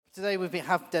Today we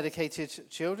have dedicated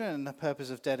children, and the purpose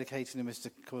of dedicating them is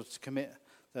to commit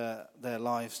their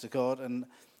lives to God. And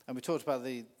we talked about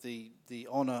the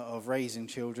honour of raising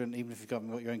children, even if you haven't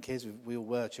got your own kids. We all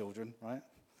were children, right?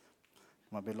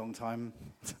 Might be a long time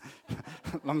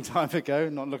ago,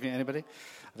 not looking at anybody.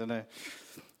 I don't know.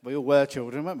 We all were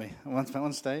children, weren't we, at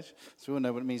one stage? So we all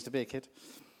know what it means to be a kid.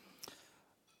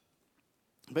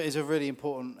 But it's a really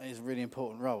important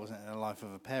role, isn't it, in the life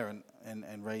of a parent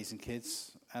in raising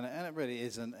kids, and it really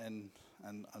is an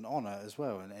honour as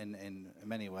well, in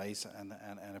many ways, and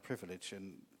a privilege,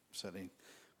 and certainly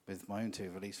with my own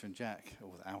two, Elisa and Jack,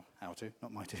 or our two,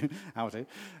 not my two, our two.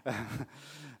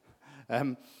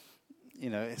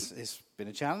 It's been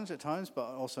a challenge at times,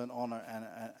 but also an honour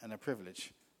and a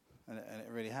privilege, and it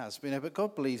really has. But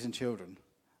God believes in children,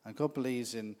 and God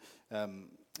believes in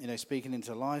speaking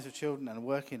into the lives of children and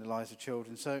working in the lives of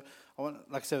children. So,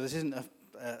 like I said, this isn't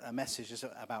a message just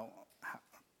about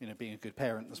being a good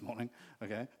parent this morning.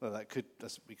 Okay, well,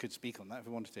 we could speak on that if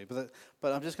we wanted to.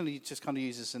 But I'm just going to kind of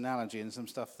use this analogy and some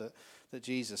stuff that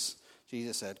Jesus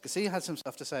said, because he had some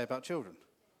stuff to say about children.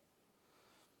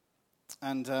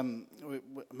 And we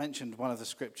mentioned one of the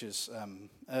scriptures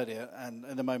earlier, and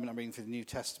at the moment I'm reading through the New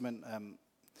Testament,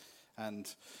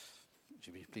 and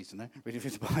you'd be pleased to know, reading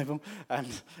through the Bible, and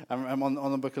I'm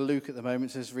on the book of Luke at the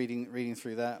moment, so just reading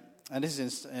through that. And this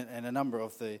is in a number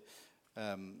of the,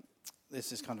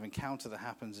 this is kind of encounter that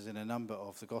happens in a number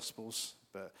of the Gospels,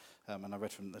 but and I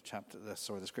read from the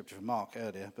scripture from Mark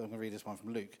earlier, but I'm going to read this one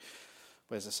from Luke,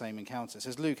 where it's the same encounter. It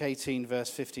says, Luke 18, verse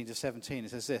 15 to 17,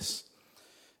 it says this.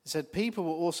 It said, people were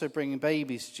also bringing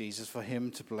babies to Jesus for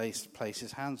him to place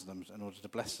his hands on them in order to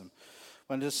bless them.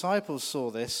 When the disciples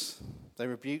saw this, they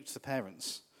rebuked the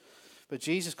parents. But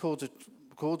Jesus called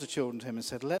the children to him and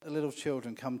said, let the little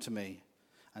children come to me,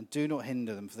 and do not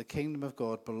hinder them, for the kingdom of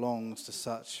God belongs to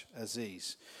such as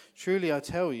these. Truly I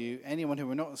tell you, anyone who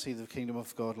will not receive the kingdom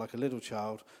of God like a little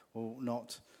child will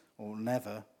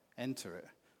never enter it.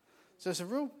 So it's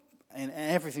and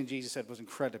everything Jesus said was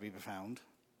incredibly profound.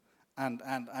 And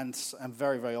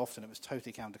very, very often it was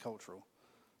totally countercultural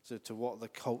to what the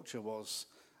culture was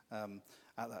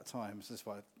at that time. So that's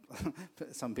why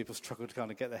some people struggle to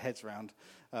kind of get their heads around,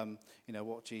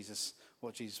 what Jesus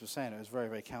was saying. It was very,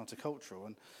 very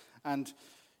countercultural. And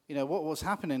what was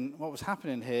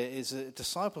happening here is that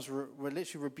disciples were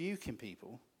literally rebuking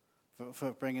people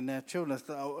for bringing their children,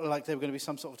 like they were going to be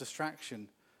some sort of distraction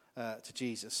to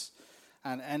Jesus.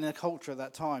 And in the culture at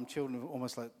that time, children were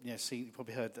almost like, seen, you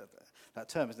probably heard that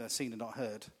term, isn't it? Seen and not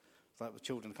heard. It's like the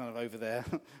children kind of over there,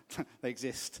 they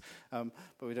exist, but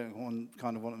we don't want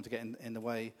them to get in the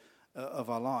way of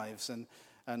our lives. And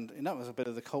that was a bit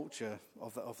of the culture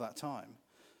of that time.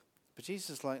 But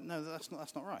Jesus is like, no, that's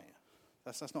not right.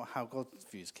 That's not how God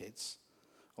views kids,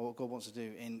 or what God wants to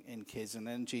do in kids. And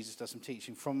then Jesus does some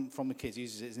teaching from the kids,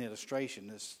 uses it as an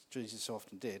illustration, as Jesus so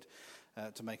often did,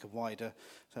 to make a wider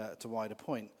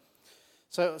point.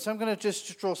 So I'm going to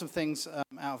just draw some things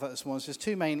out of that this morning. So there's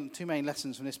two main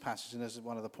lessons from this passage, and there's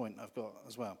one other point I've got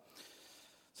as well.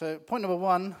 So point number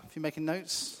one, if you're making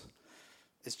notes,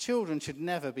 is children should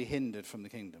never be hindered from the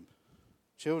kingdom.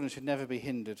 Children should never be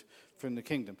hindered from the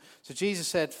kingdom. So Jesus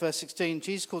said, verse 16,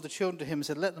 Jesus called the children to him and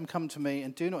said, let them come to me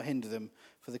and do not hinder them,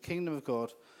 for the kingdom of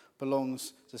God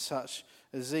belongs to such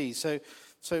as these. So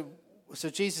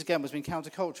Jesus, again, was being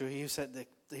countercultural.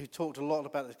 He talked a lot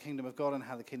about the kingdom of God and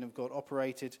how the kingdom of God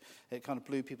operated. It kind of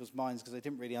blew people's minds because they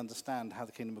didn't really understand how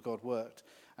the kingdom of God worked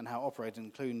and how it operated,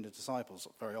 including the disciples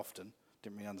very often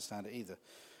didn't really understand it either.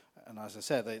 And as I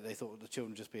said, they thought the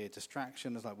children would just be a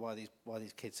distraction. It's like, why are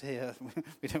these kids here?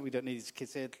 we don't need these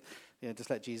kids here. Just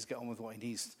let Jesus get on with what he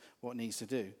needs to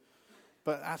do.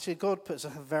 But actually, God puts a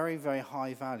very, very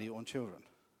high value on children,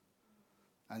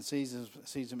 and sees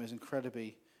them as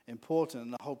incredibly important.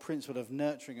 And the whole principle of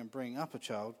nurturing and bringing up a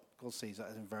child, God sees that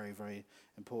as very, very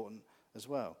important as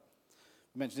well.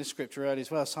 We mentioned this scripture earlier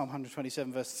as well, Psalm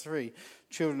 127, verse 3.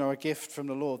 Children are a gift from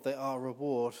the Lord; they are a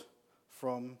reward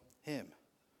from Him.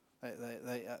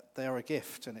 They are a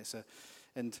gift, and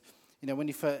when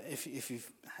if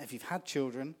you've had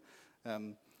children,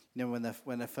 when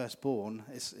they're first born,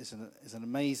 it's an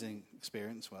amazing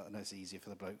experience. Well, I know it's easier for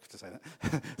the bloke to say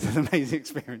that. It's an amazing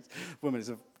experience. Woman is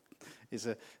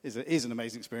an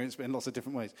amazing experience, but in lots of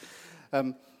different ways.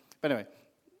 But anyway,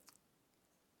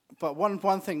 but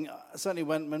one thing, certainly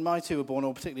when my two were born,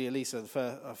 or particularly Elisa,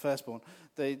 the firstborn,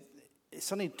 it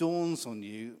suddenly dawns on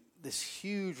you this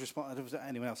huge responsibility.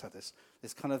 Anyone else had this?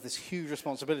 This huge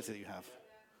responsibility that you have.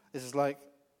 This is like,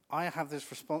 I have this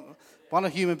one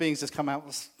of human beings that's come out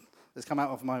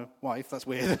of my wife. That's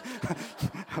weird.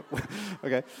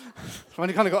 Okay. I've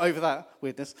only kind of got over that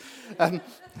weirdness. But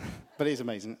it is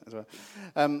amazing as well.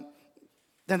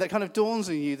 Then that kind of dawns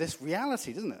on you this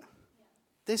reality, doesn't it?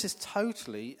 This is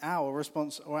totally our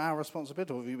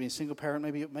responsibility. Or if you've been a single parent,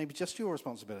 maybe just your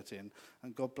responsibility.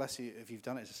 And God bless you if you've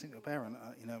done it as a single parent.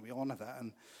 We honour that,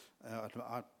 and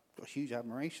I've got huge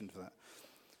admiration for that.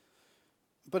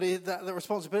 But the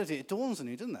responsibility, it dawns on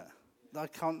you, doesn't it?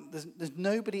 There's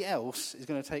nobody else is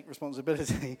going to take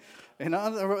responsibility.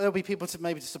 There'll be people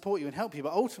to support you and help you,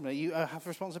 but ultimately you have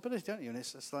responsibility, don't you? And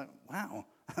it's just like, wow,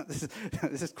 this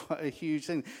is quite a huge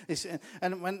thing.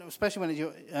 Especially when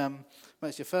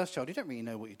it's your first child, you don't really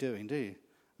know what you're doing, do you?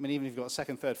 I mean, even if you've got a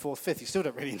second, third, fourth, fifth, you still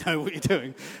don't really know what you're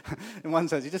doing. In one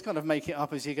sense, you just kind of make it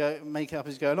up as you go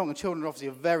along. And children obviously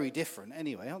are very different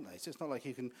anyway, aren't they? So it's not like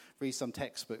you can read some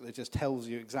textbook that just tells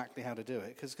you exactly how to do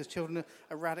it, because children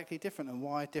are radically different and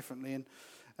wired differently, and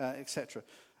etc.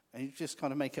 And you just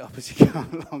kind of make it up as you go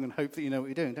along and hope that you know what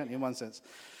you're doing, don't you? In one sense.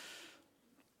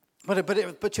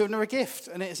 But children are a gift,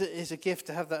 and it's a gift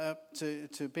to have that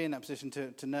to be in that position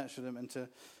to nurture them and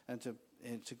to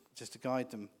just to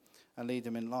guide them and lead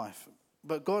them in life.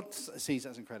 But God sees that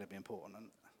as incredibly important, and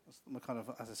that's kind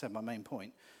of, as I said, my main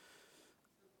point.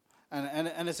 And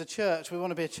as a church, we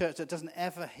want to be a church that doesn't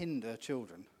ever hinder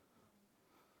children.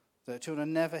 That children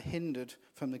are never hindered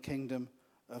from the kingdom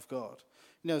of God.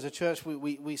 As a church,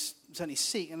 we certainly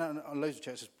seek, and loads of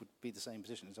churches would be the same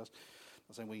position as us. I'm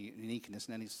not saying we're unique in this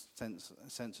in any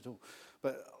sense at all.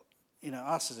 But,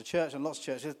 us as a church and lots of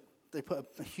churches, they put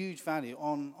a huge value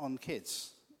on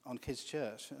kids. On kids'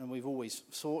 church, and we've always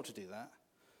sought to do that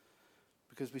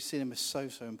because we see them as so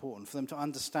important for them to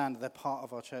understand that they're part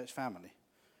of our church family.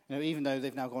 Even though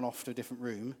they've now gone off to a different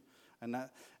room, and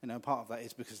that part of that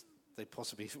is because they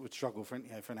possibly would struggle for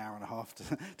an hour and a half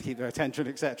to keep their attention,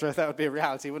 etc. That would be a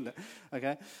reality, wouldn't it?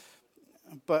 Okay,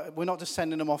 but we're not just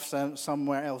sending them off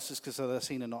somewhere else just because they're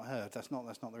seen and not heard. That's not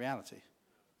the reality.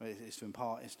 It's to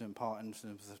impart into them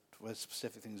the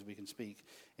specific things we can speak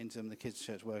into them. The kids'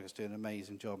 church workers do an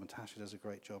amazing job, and Tasha does a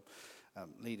great job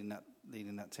leading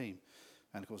that team,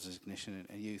 and of course there's Ignition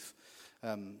and youth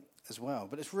as well.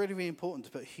 But it's really, really important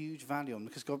to put huge value on,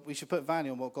 because we should put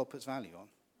value on what God puts value on.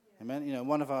 Amen.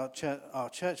 One of our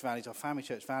church values, our family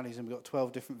church values, and we've got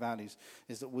 12 different values,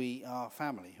 is that we are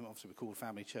family. Obviously, we're called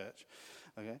Family Church.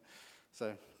 Okay.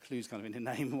 So, clue's kind of in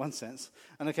the name in one sense.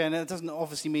 And that doesn't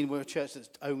obviously mean we're a church that's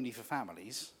only for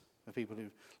families, for people who,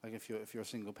 like if you're a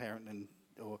single parent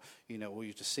or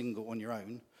you're just single on your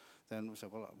own, then we say,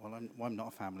 I'm not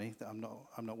a family, I'm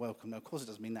not welcome. No, of course it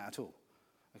doesn't mean that at all.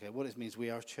 Okay, what it means, we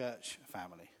are a church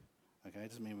family. Okay, it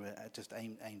doesn't mean we're just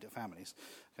aimed at families.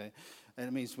 Okay, and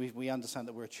it means we understand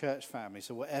that we're a church family.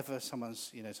 So whatever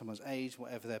someone's age,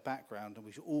 whatever their background, and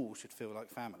we all should feel like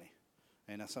family.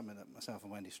 And that's something that myself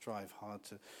and Wendy strive hard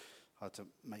to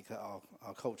make that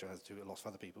our culture, as do lots of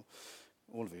other people,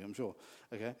 all of you, I'm sure.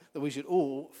 Okay, that we should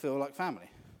all feel like family.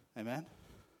 Amen.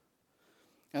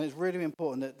 And it's really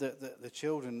important that the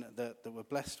children that we're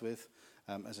blessed with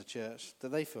as a church,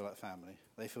 that they feel like family.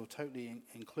 They feel totally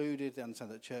included. They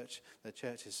understand that the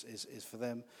church is for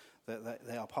them. That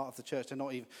they are part of the church. They're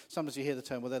not even. Sometimes you hear the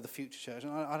term, well, they're the future church,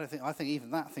 and I think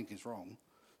even that thinking is wrong,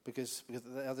 because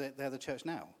they're the church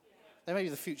now. They may be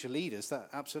the future leaders, that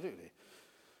absolutely,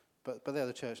 but they're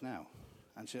the church now,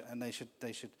 and they should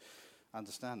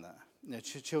understand that.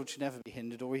 Children should never be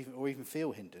hindered or even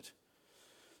feel hindered.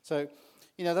 So,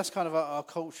 that's kind of our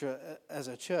culture as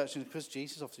a church, and because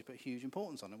Jesus obviously put huge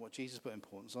importance on it. What Jesus put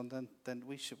importance on, then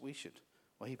we should.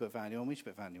 What he put value on, we should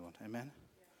put value on. Amen.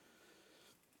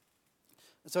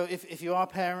 Yeah. So if you are a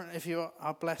parent, if you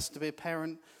are blessed to be a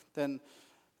parent, then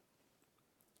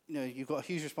you've got a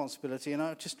huge responsibility, and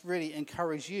I just really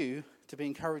encourage you to be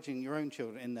encouraging your own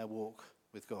children in their walk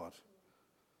with God.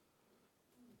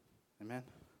 Amen.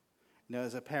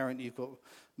 As a parent, you've got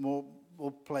more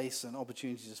place and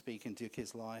opportunity to speak into your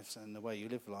kids' lives and the way you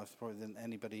live life probably than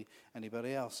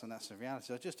anybody else, and that's the reality.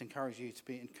 So I just encourage you to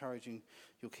be encouraging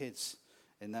your kids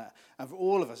in that, and for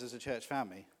all of us as a church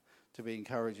family to be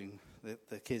encouraging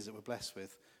the kids that we're blessed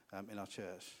with in our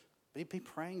church. Be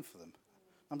praying for them.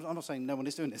 I'm not saying no one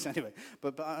is doing this anyway,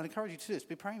 but I encourage you to do this.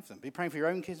 Be praying for them. Be praying for your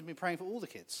own kids, and be praying for all the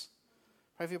kids.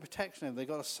 Pray for your protection of them. They've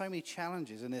got so many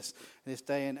challenges in this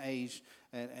day and age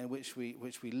in which we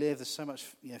live. There's so much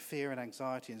fear and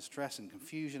anxiety and stress and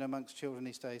confusion amongst children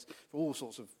these days for all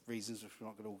sorts of reasons, which we're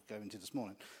not going to all go into this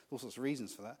morning. All sorts of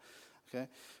reasons for that. Okay,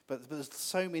 but there's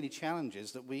so many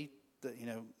challenges that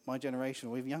my generation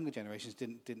or even younger generations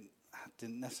didn't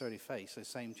necessarily face those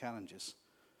same challenges.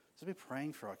 So be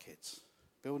praying for our kids,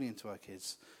 building into our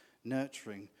kids,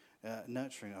 nurturing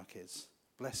our kids,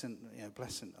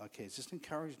 blessing our kids, just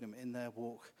encouraging them in their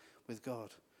walk with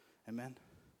God. Amen?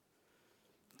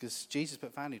 Because Jesus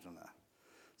put value on that.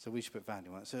 So we should put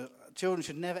value on it. So children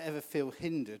should never, ever feel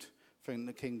hindered from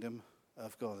the kingdom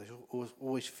of God. They should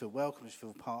always feel welcome. They should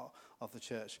feel part of the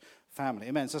church family.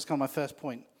 Amen? So that's kind of my first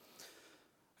point.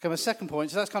 Okay, my second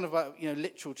point, so that's kind of about,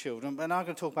 literal children. But now I'm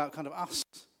going to talk about kind of us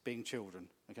being children,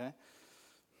 okay?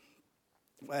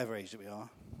 Whatever age that we are.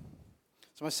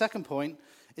 So my second point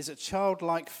is that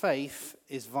childlike faith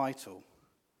is vital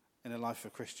in the life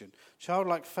of a Christian.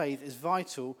 Childlike faith is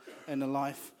vital in the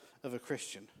life of a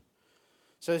Christian.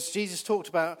 So as Jesus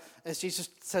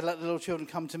said, let the little children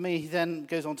come to me, he then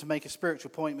goes on to make a spiritual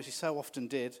point, which he so often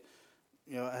did.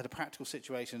 Had a practical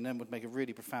situation and then would make a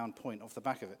really profound point off the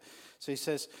back of it. So he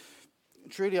says,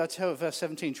 truly I tell you, verse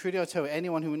 17, truly I tell you,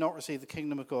 anyone who will not receive the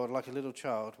kingdom of God like a little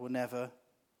child will never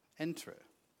enter it.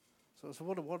 So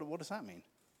what does that mean?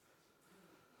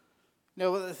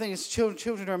 The thing is,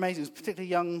 children are amazing, particularly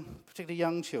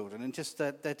young children, and just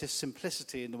their just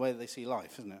simplicity in the way that they see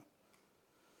life, isn't it?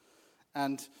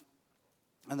 And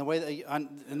the way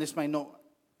that this may not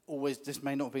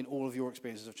have been all of your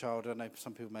experiences of childhood. I know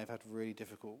some people may have had really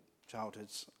difficult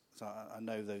childhoods, so I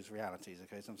know those realities.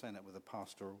 Okay, so I'm saying that with a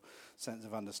pastoral sense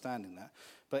of understanding that.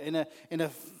 But in a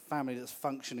family that's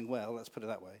functioning well, let's put it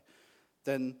that way,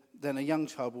 then a young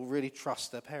child will really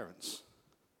trust their parents.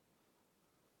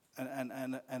 And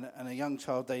a young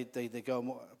child, they go on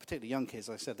what, particularly young kids,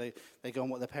 like I said, they go on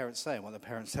what their parents say, and what their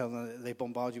parents tell them. They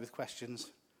bombard you with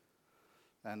questions,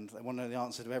 and they want to know the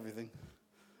answer to everything.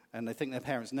 And they think their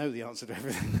parents know the answer to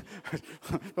everything.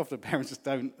 Often parents just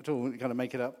don't at all, kind of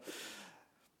make it up.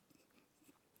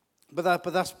 But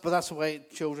that's the way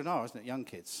children are, isn't it? Young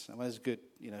kids. And when there's a good,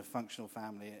 functional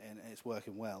family and it's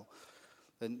working well,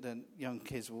 then young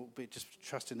kids will be just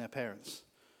trusting their parents.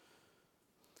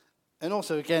 And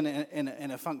also, again,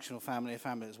 in a functional family, a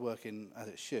family that's working as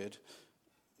it should,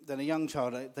 then a young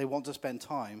child, they want to spend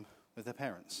time with their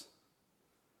parents.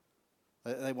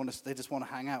 They just want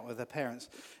to hang out with their parents.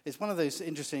 It's one of those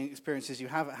interesting experiences you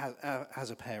have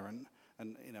as a parent.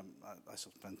 And I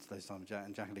sort of spend those time with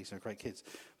Jack and Lisa are great kids,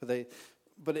 but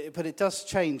it does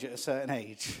change at a certain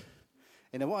age.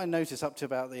 What I noticed up to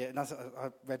about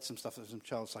I read some stuff that some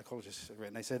child psychologists have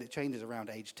written. They said it changes around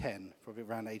age 10, probably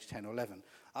around age 10 or 11.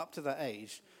 Up to that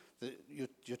age,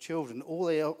 your children, all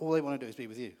they want to do is be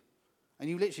with you, and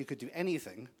you literally could do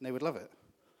anything, and they would love it.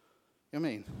 You know what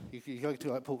I mean? You could go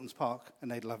to Portland's Park, and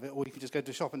they'd love it, or you could just go to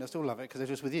the shop, and they'll still love it because they're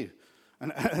just with you,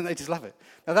 and they just love it.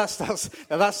 Now that starts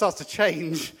to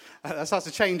change. That starts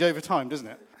to change over time, doesn't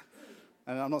it?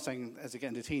 And I'm not saying as they get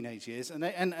into teenage years, and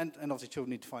obviously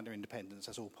children need to find their independence.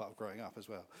 That's all part of growing up as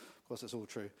well. Of course, that's all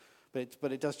true.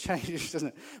 But it does change, doesn't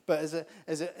it? But as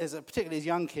a particularly as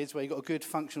young kids, where you've got a good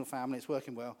functional family, it's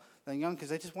working well. Then young kids,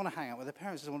 they just want to hang out with their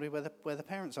parents. They just want to be where their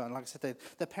parents are. And like I said,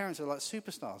 their parents are like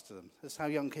superstars to them. That's how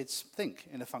young kids think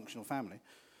in a functional family.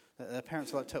 Their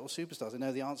parents are like total superstars. They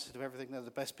know the answer to everything. They're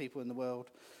the best people in the world,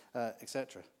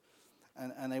 etc.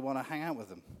 And they want to hang out with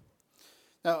them.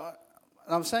 Now,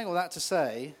 I'm saying all that to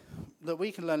say that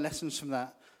we can learn lessons from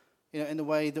that, in the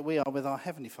way that we are with our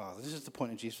Heavenly Father. This is the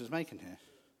point that Jesus was making here.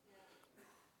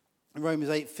 In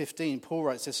Romans 8:15, Paul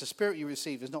writes this: the spirit you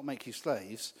received does not make you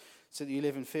slaves, so that you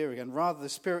live in fear again. Rather, the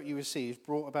spirit you received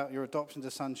brought about your adoption to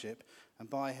sonship, and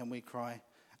by him we cry,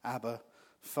 Abba,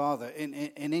 Father. In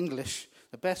English,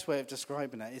 the best way of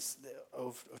describing that is,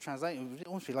 of translating, it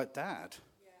almost be like Dad.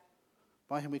 Yeah.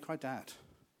 By him we cry, Dad.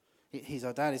 He's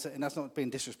our dad, and that's not being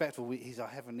disrespectful. He's our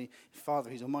heavenly Father.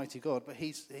 He's Almighty God, but he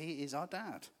is our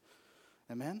dad.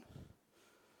 Amen.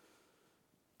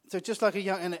 So just like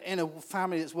in a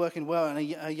family that's working well, and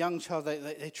a young child,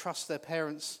 they trust their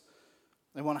parents.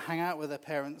 They want to hang out with their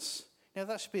parents.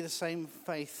 That should be the same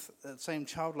faith, the same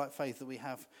childlike faith that we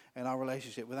have in our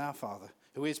relationship with our Father,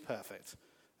 who is perfect.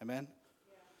 Amen.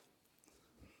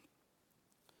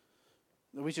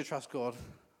 Yeah. We should trust God,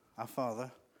 our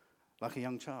Father, like a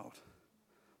young child.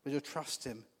 We should trust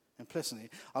him implicitly.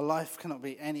 Our life cannot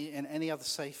be in any other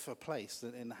safer place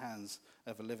than in the hands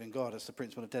of a living God. That's the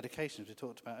principle of dedication, as we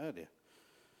talked about earlier.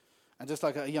 And just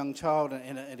like a young child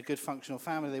in a good functional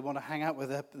family, they want to hang out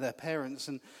with their parents,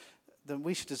 and then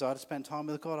we should desire to spend time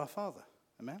with God our Father.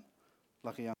 Amen?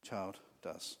 Like a young child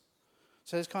does.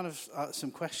 So there's kind of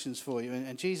some questions for you.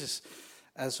 And Jesus,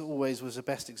 as always, was the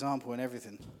best example in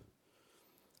everything.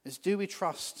 Do we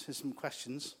trust, here's some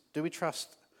questions, do we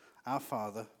trust our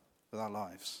Father with our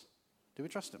lives? Do we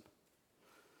trust him?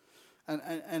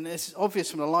 And it's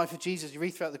obvious from the life of Jesus, you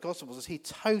read throughout the Gospels, as he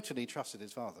totally trusted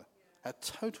his Father. Had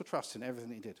total trust in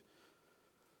everything he did.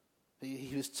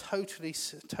 He was totally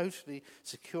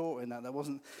secure in that.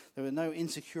 There were no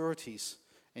insecurities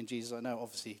in Jesus. I know,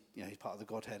 obviously, he's part of the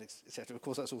Godhead, etc. Of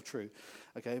course, that's all true.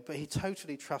 Okay, but he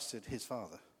totally trusted his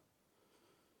Father,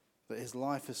 that his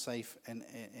life was safe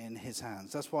in his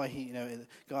hands. That's why he, in the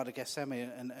Garden of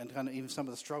Gethsemane and kind of even some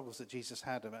of the struggles that Jesus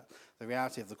had about the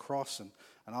reality of the cross and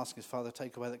asking his Father to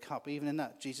take away the cup. Even in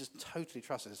that, Jesus totally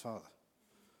trusted his Father,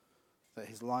 that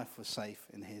his life was safe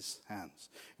in his hands.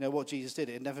 What Jesus did,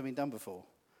 it had never been done before.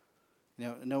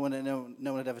 No one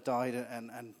had ever died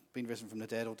and been risen from the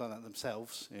dead or done that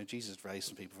themselves. Jesus raised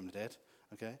some people from the dead,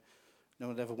 okay? No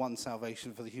one had ever won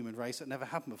salvation for the human race. That never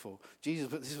happened before.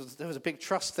 There was a big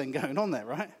trust thing going on there,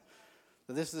 right?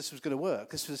 That this was going to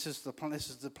work. This is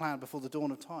the plan before the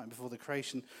dawn of time, before the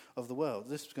creation of the world.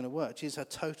 This was going to work. Jesus had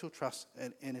total trust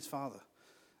in his Father.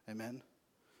 Amen.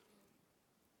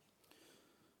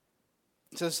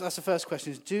 So that's the first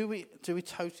question: is do we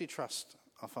totally trust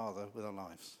our Father with our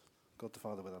lives, God the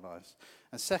Father with our lives?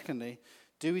 And secondly,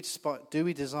 do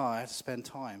we desire to spend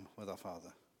time with our Father?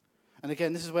 And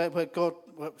again, this is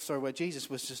where Jesus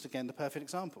was just, again, the perfect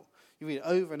example. You read it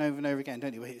over and over and over again,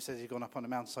 don't you? Where it says he'd gone up on a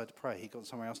mountainside to pray. He'd gone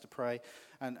somewhere else to pray.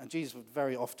 And Jesus would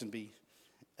very often be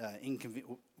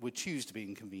would choose to be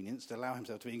inconvenienced, allow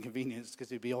himself to be inconvenienced, because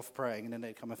he'd be off praying, and then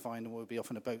they'd come and find him, or he'd be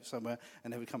off on a boat somewhere,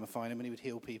 and they would come and find him, and he would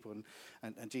heal people.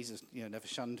 And Jesus, never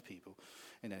shunned people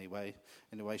in any way,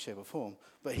 shape, or form.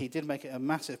 But he did make it a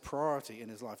massive priority in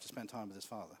his life to spend time with his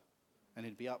Father. And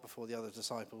he'd be up before the other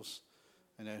disciples.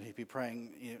 He'd be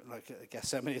praying, like at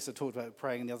Gethsemane, as I talked about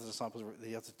praying, and the other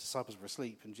disciples were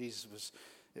asleep, and it was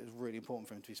really important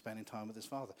for him to be spending time with his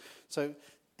Father. So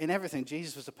in everything,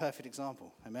 Jesus was a perfect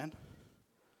example. Amen?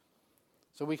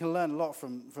 So we can learn a lot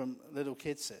from little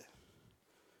kids here.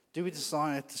 Do we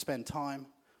desire to spend time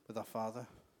with our Father?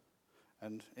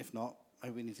 And if not,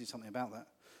 maybe we need to do something about that.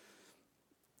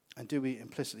 And do we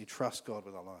implicitly trust God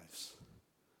with our lives?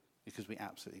 Because we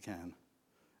absolutely can.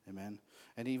 Amen.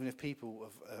 And even if people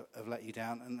have let you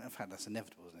down, and in fact that's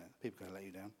inevitable, isn't it? People can let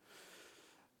you down,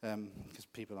 because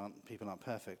people aren't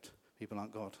perfect, people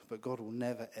aren't God, but God will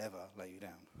never ever let you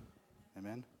down.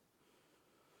 Amen.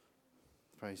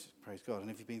 Praise God.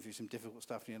 And if you've been through some difficult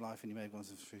stuff in your life, and you may have gone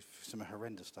through some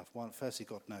horrendous stuff, firstly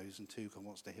God knows, and two, God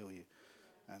wants to heal you,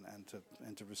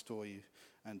 and to restore you,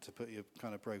 and to put your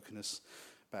kind of brokenness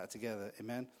back together.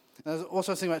 Amen. And I was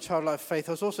also thinking about childlike faith.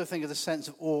 I was also thinking of the sense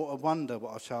of awe and wonder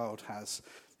what our child has.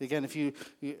 Again, if you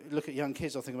look at young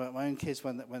kids, I'll think about my own kids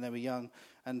when they were young.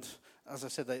 And as I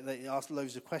said, they ask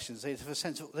loads of questions. They have a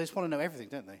sense of, they just want to know everything,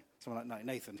 don't they? Someone like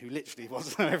Nathan, who literally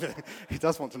wants to know everything. He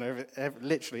does want to know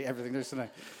literally everything there is to know,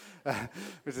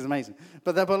 which is amazing.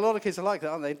 But a lot of kids are like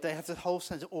that, aren't they? They have this whole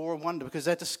sense of awe and wonder because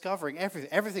they're discovering everything.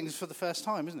 Everything is for the first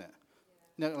time, isn't it?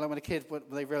 Like when a kid, when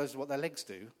they realise what their legs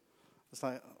do. It's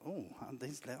like,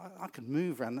 I can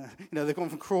move around there. They've gone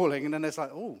from crawling, and then it's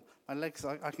like, my legs,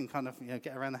 I can kind of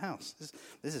get around the house.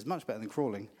 This is much better than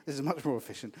crawling. This is much more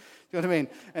efficient. Do you know what I mean?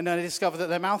 And then they discover that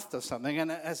their mouth does something, and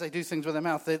as they do things with their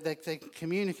mouth, they're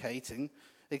communicating,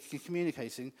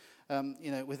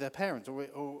 with their parents or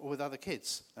with other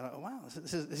kids. They're like, wow,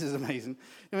 this is amazing.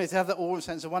 To have that awe and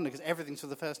sense of wonder, because everything's for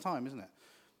the first time, isn't it?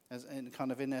 As in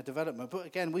their development. But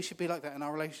again, we should be like that in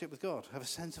our relationship with God. Have a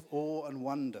sense of awe and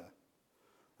wonder.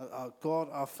 Our God,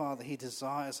 our Father, he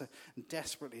desires and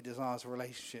desperately desires a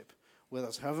relationship with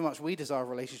us. However much we desire a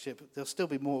relationship, there'll still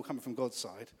be more coming from God's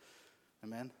side.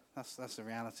 Amen? That's the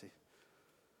reality.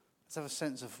 Let's have a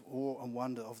sense of awe and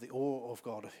wonder, of the awe of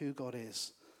God, of who God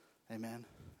is. Amen?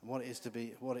 And what it is to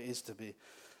be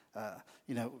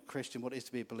Christian, what it is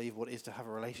to be a believer, what it is to have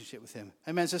a relationship with him.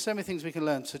 Amen? So many things we can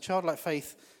learn. So childlike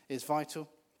faith is vital.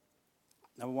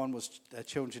 Number one was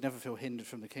children should never feel hindered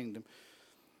from the kingdom.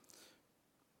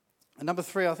 And number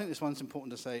three, I think this one's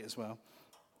important to say as well.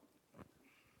 I'm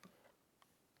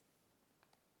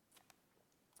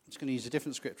just going to use a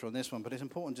different scripture on this one, but it's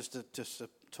important just to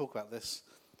talk about this,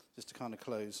 just to kind of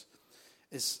close.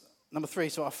 Is number three,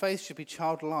 so our faith should be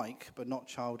childlike, but not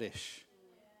childish.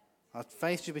 Our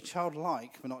faith should be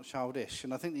childlike, but not childish.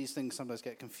 And I think these things sometimes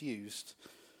get confused.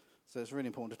 So it's really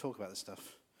important to talk about this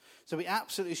stuff. So we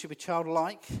absolutely should be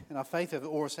childlike in our faith. We have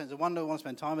awe, a sense of wonder. We want to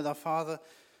spend time with our Father,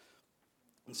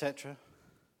 etc.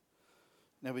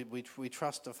 We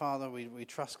trust our Father, we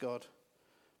trust God,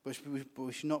 but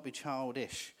we should not be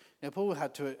childish. Now, Paul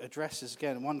had to address this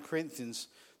again. In 1 Corinthians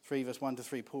 3, verse 1 to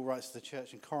 3, Paul writes to the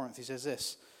church in Corinth, he says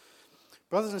this,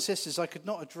 "Brothers and sisters, I could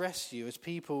not address you as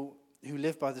people who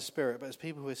live by the Spirit, but as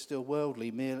people who are still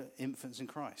worldly, mere infants in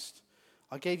Christ.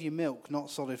 I gave you milk, not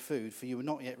solid food, for you were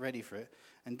not yet ready for it.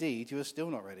 Indeed, you are still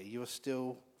not ready. You are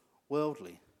still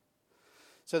worldly."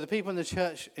 So the people in the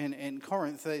church in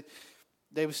Corinth,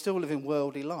 they were still living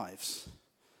worldly lives.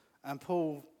 And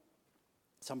Paul,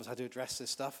 sometimes had to address this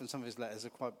stuff, and some of his letters are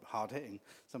quite hard-hitting,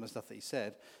 some of the stuff that he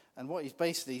said. And what he's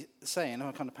basically saying, and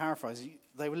I kind of paraphrase,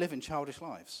 they were living childish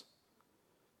lives.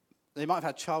 They might have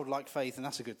had childlike faith, and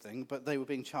that's a good thing, but they were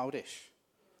being childish.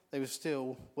 They were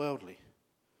still worldly.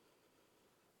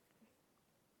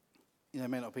 They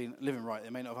may not have been living right. They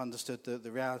may not have understood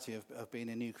the reality of being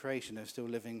a new creation. They're still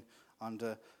living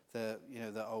under their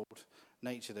old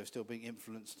nature. They're still being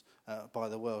influenced by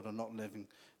the world and not living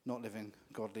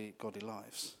godly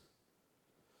lives.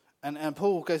 And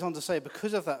Paul goes on to say,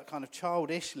 because of that kind of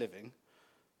childish living,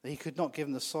 that he could not give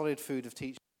them the solid food of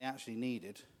teaching they actually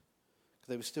needed, because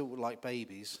they were still like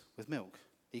babies with milk.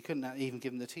 He couldn't even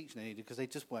give them the teaching they needed because they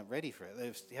just weren't ready for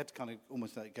it. He had to kind of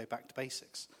almost go back to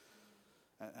basics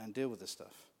and deal with this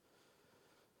stuff.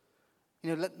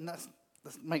 Let's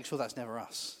make sure that's never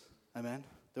us. Amen.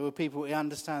 There were people who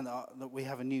understand that we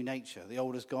have a new nature. The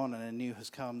old is gone and a new has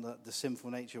come. That the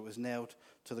sinful nature was nailed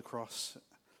to the cross.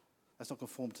 Let's not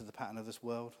conform to the pattern of this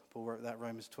world. Paul wrote that,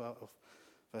 Romans 12,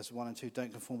 verse 1 and 2.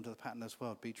 Don't conform to the pattern of this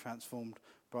world. Be transformed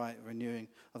by renewing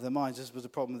of their minds. This was the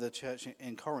problem with the church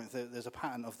in Corinth. There's a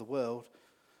pattern of the world.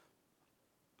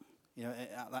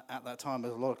 At that time,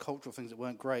 there was a lot of cultural things that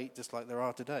weren't great, just like there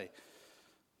are today.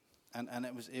 And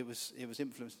it was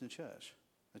influenced in the church.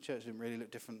 The church didn't really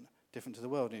look different to the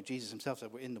world. Jesus himself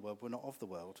said, "We're in the world, we're not of the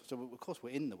world." So of course we're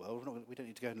in the world. We don't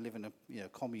need to go and live in a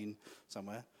commune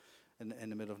somewhere in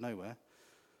the middle of nowhere.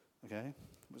 Okay,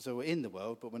 so we're in the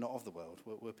world, but we're not of the world.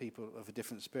 We're people of a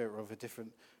different spirit, or of a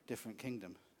different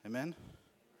kingdom. Amen.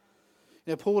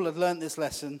 Paul had learned this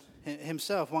lesson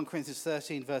himself. 1 Corinthians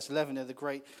 13, verse 11, the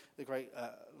great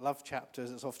love chapter,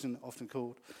 as it's often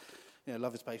called.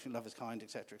 Love is patient, love is kind,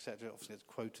 etc., etc. Obviously, it's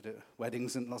quoted at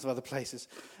weddings and lots of other places.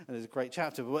 And it's a great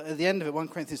chapter. But at the end of it, 1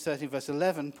 Corinthians 13, verse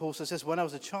 11, Paul says this: "When I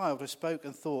was a child, I spoke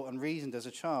and thought and reasoned as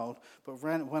a child, but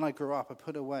when I grew up, I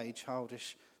put away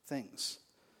childish things."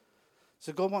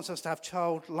 So God wants us to have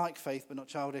childlike faith, but not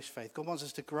childish faith. God wants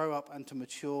us to grow up and to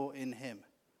mature in him,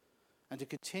 and to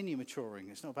continue maturing.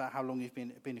 It's not about how long you've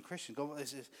been a Christian.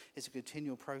 It's a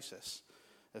continual process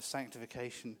of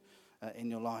sanctification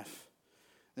in your life.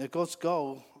 God's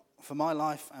goal for my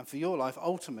life and for your life,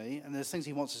 ultimately, and there's things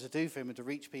he wants us to do for him and to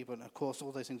reach people, and of course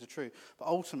all those things are true, but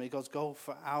ultimately God's goal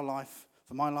for our life,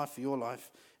 for my life, for your life,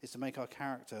 is to make our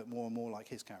character more and more like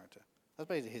his character. That's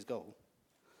basically his goal.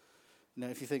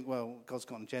 If you think, well, God's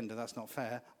got an agenda, that's not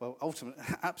fair. Well, ultimately,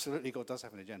 absolutely, God does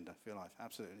have an agenda for your life,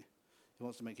 absolutely. He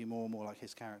wants to make you more and more like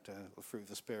his character. The fruit of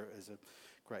the Spirit is a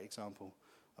great example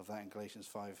of that in Galatians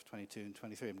 5, 22 and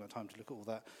 23. I haven't got time to look at all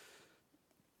that.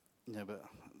 But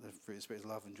the fruit of the Spirit is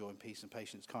love and joy and peace and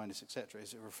patience, kindness, etc.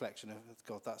 Is a reflection of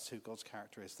God. That's who God's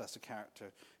character is. That's the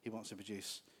character he wants to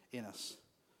produce in us.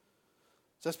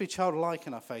 So let's be childlike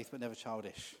in our faith, but never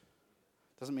childish.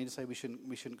 Doesn't mean to say we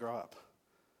shouldn't grow up.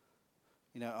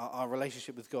 Our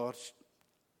relationship with God,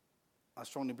 I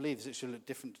strongly believe, is it should look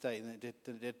different today than it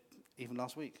did even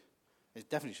last week. It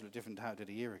definitely should look different to how it did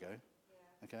a year ago.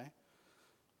 Yeah. Okay?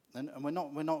 And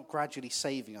we're not gradually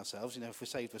saving ourselves. If we're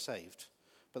saved, we're saved.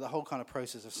 But the whole kind of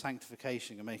process of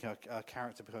sanctification and make our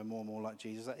character become more and more like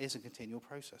Jesus, that is a continual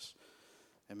process.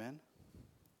 Amen?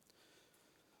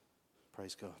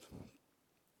 Praise God.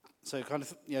 So kind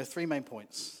of, 3 main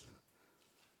points.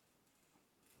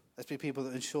 Let's be people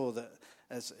that ensure that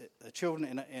as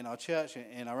children in our church,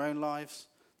 in our own lives,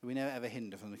 that we never ever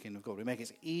hinder from the kingdom of God. We make it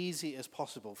as easy as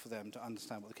possible for them to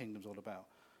understand what the kingdom's all about.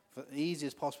 As easy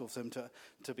as possible for them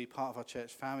to be part of our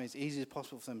church family. As easy as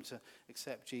possible for them to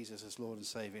accept Jesus as Lord and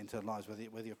Saviour into their lives.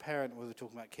 Whether you're a parent, whether we're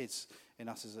talking about kids in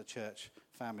us as a church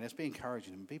family. Let's be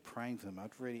encouraging them. Be praying for them.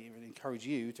 I'd really, really encourage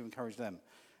you to encourage them.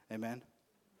 Amen.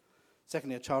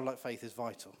 Secondly, a childlike faith is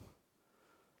vital.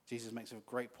 Jesus makes a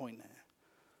great point there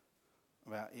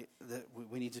about it, that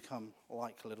we need to come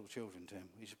like little children to him.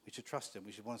 We should trust him.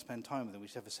 We should want to spend time with him. We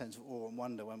should have a sense of awe and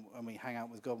wonder when we hang out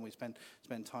with God and we spend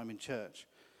time in church.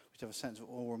 We should have a sense of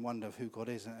awe and wonder of who God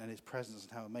is and his presence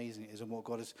and how amazing it is and what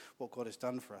God has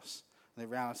done for us and the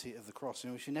reality of the cross.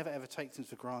 We should never ever take things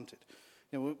for granted.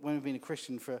 When we've been a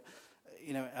Christian for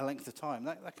a length of time,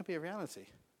 that can be a reality.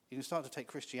 You can start to take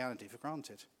Christianity for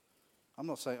granted. I'm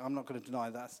not going to deny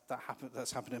that's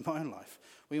happened in my own life.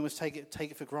 We almost take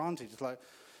it for granted. It's like,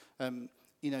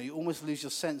 you almost lose your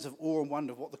sense of awe and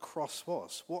wonder of what the cross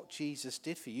was, what Jesus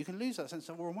did for you. You can lose that sense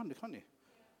of awe and wonder, can't you?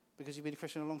 Because you've been a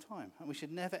Christian a long time. And we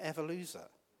should never, ever lose that.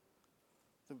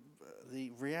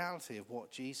 The reality of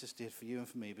what Jesus did for you and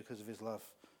for me because of his love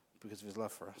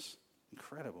for us.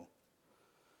 Incredible.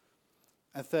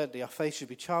 And thirdly, our faith should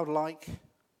be childlike,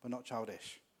 but not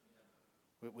childish.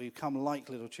 We become like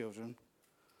little children,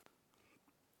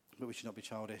 but we should not be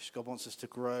childish. God wants us to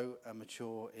grow and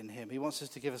mature in him. He wants us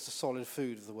to give us the solid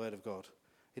food of the word of God.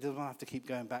 He doesn't have to keep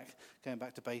going back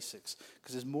to basics,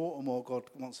 because there's more and more God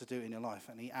wants to do in your life,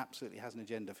 and he absolutely has an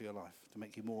agenda for your life to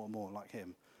make you more and more like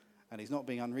him. And he's not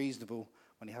being unreasonable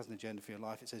when he has an agenda for your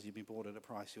life. It says you've been bought at a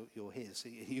price. You're his.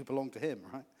 You belong to him,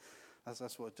 right?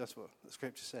 That's what the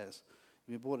scripture says.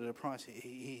 You've been bought at a price.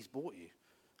 He's bought you.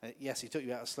 Yes, he took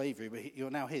you out of slavery, but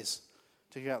you're now his.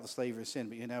 Took you out of the slavery of sin,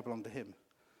 but you now belong to him.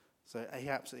 So he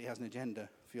absolutely has an agenda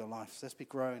for your life. So let's be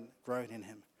growing in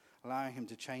him, allowing him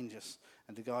to change us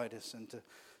and to guide us and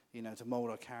to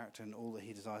mold our character and all that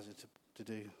he desires to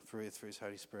do through his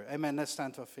Holy Spirit. Amen. Let's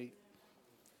stand to our feet.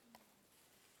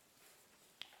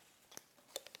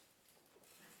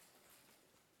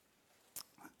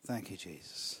 Thank you,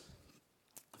 Jesus.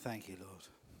 Thank you, Lord.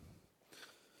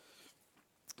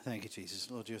 Thank you, Jesus.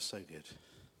 Lord, you're so good.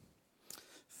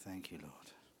 Thank you, Lord.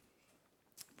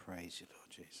 Praise you, Lord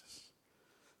Jesus.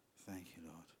 Thank you,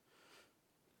 Lord.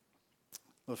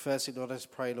 Lord, firstly, Lord, let's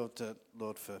pray, Lord,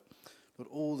 for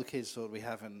all the kids, Lord, we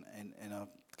have in our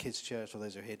kids' church, or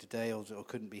those who are here today or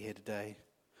couldn't be here today.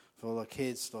 For all our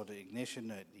kids, Lord, at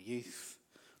Ignition, at the youth,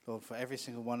 Lord, for every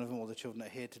single one of them, all the children that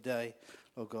are here today,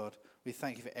 Lord God, we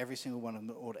thank you for every single one of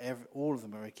them. Lord, all of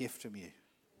them are a gift from you.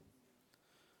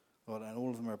 Lord, and all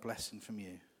of them are a blessing from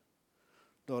you.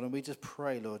 Lord, and we just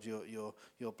pray, Lord,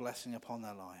 your blessing upon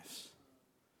their lives.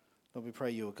 Lord, we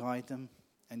pray you will guide them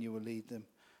and you will lead them.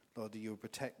 Lord, that you will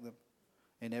protect them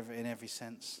in every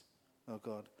sense. Lord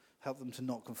God, help them to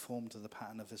not conform to the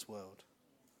pattern of this world.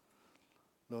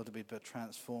 Lord, to be but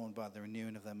transformed by the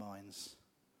renewing of their minds.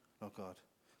 Lord God,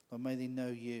 Lord, may they know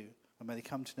you. And may they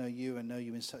come to know you and know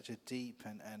you in such a deep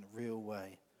and real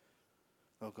way.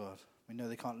 Lord God, we know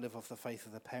they can't live off the faith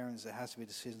of their parents. It has to be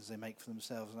decisions they make for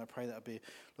themselves. And I pray that would be,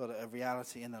 Lord, a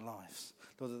reality in their lives.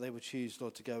 Lord, that they would choose,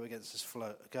 Lord, to go against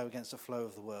the flow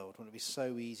of the world. Wouldn't it be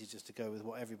so easy just to go with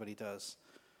what everybody does?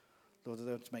 Lord, that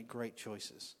they would make great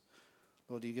choices.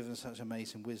 Lord, you give them such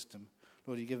amazing wisdom.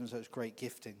 Lord, you give them such great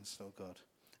giftings, Lord God.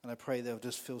 And I pray they'll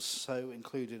just feel so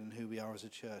included in who we are as a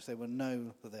church. They will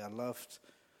know that they are loved,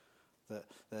 that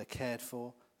they're cared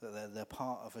for, that they're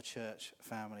part of a church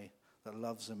family that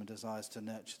loves them and desires to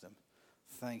nurture them.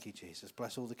 Thank you, Jesus.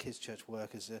 Bless all the kids' church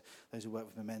workers, those who work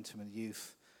with Momentum and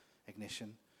Youth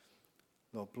Ignition.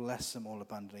 Lord, bless them all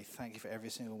abundantly. Thank you for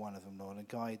every single one of them, Lord, and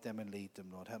guide them and lead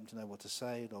them, Lord. Help them to know what to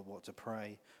say, Lord, what to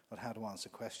pray, Lord, how to answer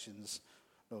questions,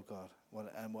 Lord God.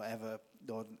 And whatever,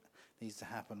 Lord, needs to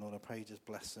happen, Lord, I pray you just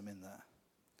bless them in that.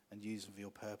 And use them for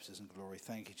your purposes and glory.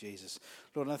 Thank you, Jesus.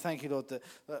 Lord, and I thank you, Lord,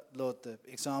 the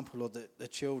example, Lord, that the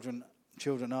children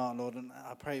are, Lord, and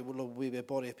I pray, Lord, we be a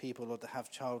body of people, Lord, that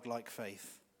have childlike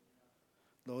faith.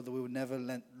 Lord, that we would never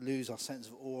lose our sense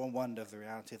of awe and wonder of the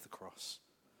reality of the cross.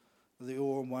 The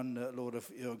awe and wonder, Lord,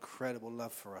 of your incredible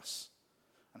love for us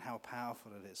and how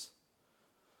powerful it is.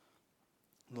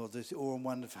 Lord, there's awe and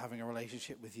wonder for having a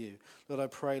relationship with you. Lord, I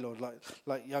pray, Lord,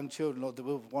 like young children, Lord, that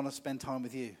we'll want to spend time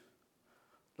with you.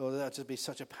 Lord, that would be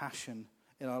such a passion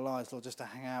in our lives, Lord, just to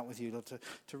hang out with you, Lord,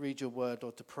 to read your word,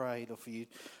 Lord, to pray, Lord, for you,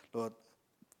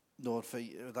 Lord, for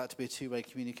that to be a two-way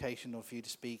communication, Lord, for you to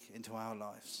speak into our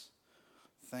lives.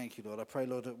 Thank you, Lord. I pray,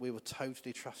 Lord, that we will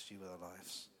totally trust you with our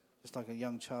lives, just like a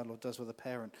young child, Lord, does with a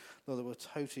parent. Lord, that we'll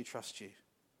totally trust you.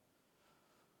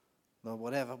 Lord,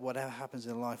 whatever happens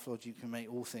in life, Lord, you can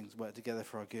make all things work together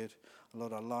for our good.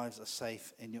 Lord, our lives are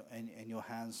safe in your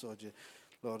hands, Lord.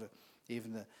 Lord,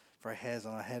 even the very hairs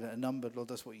on our head are numbered, Lord.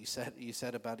 That's what you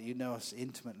said about it. You know us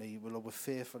intimately. Lord, we're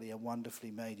fearfully and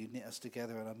wonderfully made. You knit us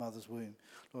together in our mother's womb.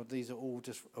 Lord, these are all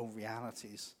just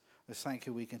realities. We thank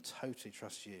you. We can totally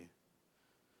trust you.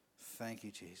 Thank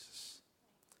you, Jesus.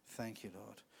 Thank you,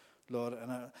 Lord.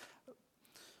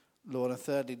 Lord, and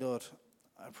thirdly, Lord,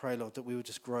 I pray, Lord, that we would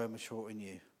just grow and mature in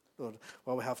you. Lord,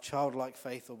 while we have childlike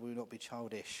faith, Lord, we will not be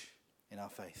childish in our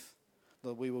faith.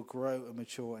 Lord, we will grow and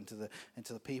mature into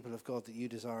the people of God that you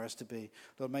desire us to be.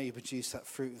 Lord, may you produce that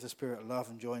fruit of the Spirit, love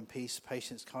and joy and peace,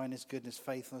 patience, kindness, goodness,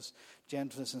 faithfulness,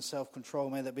 gentleness and self-control.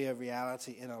 May that be a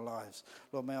reality in our lives.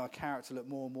 Lord, may our character look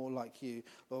more and more like you.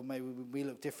 Lord, may we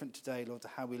look different today, Lord, to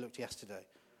how we looked yesterday.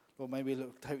 Lord, may we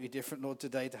look totally different, Lord,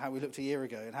 today to how we looked a year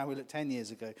ago and how we looked 10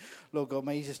 years ago. Lord God,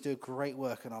 may you just do a great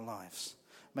work in our lives.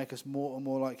 Make us more and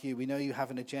more like you. We know you have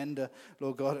an agenda,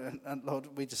 Lord God, and Lord,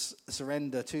 we just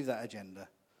surrender to that agenda.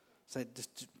 So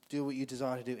just do what you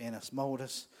desire to do in us. Mold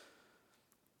us.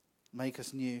 Make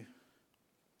us new.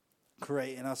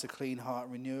 Create in us a clean heart.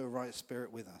 Renew a right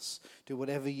spirit with us. Do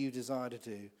whatever you desire to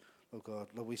do, Lord God.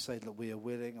 Lord, we say that we are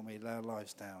willing and we lay our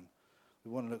lives down.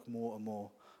 We want to look more and more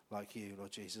like you,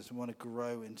 Lord Jesus. We want to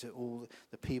grow into all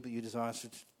the people you desire us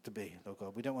to be, Lord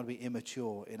God. We don't want to be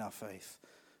immature in our faith.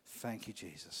 Thank you,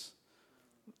 Jesus.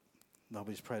 Lord,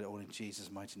 we just pray that all in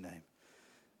Jesus' mighty name.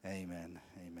 Amen.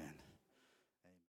 Amen.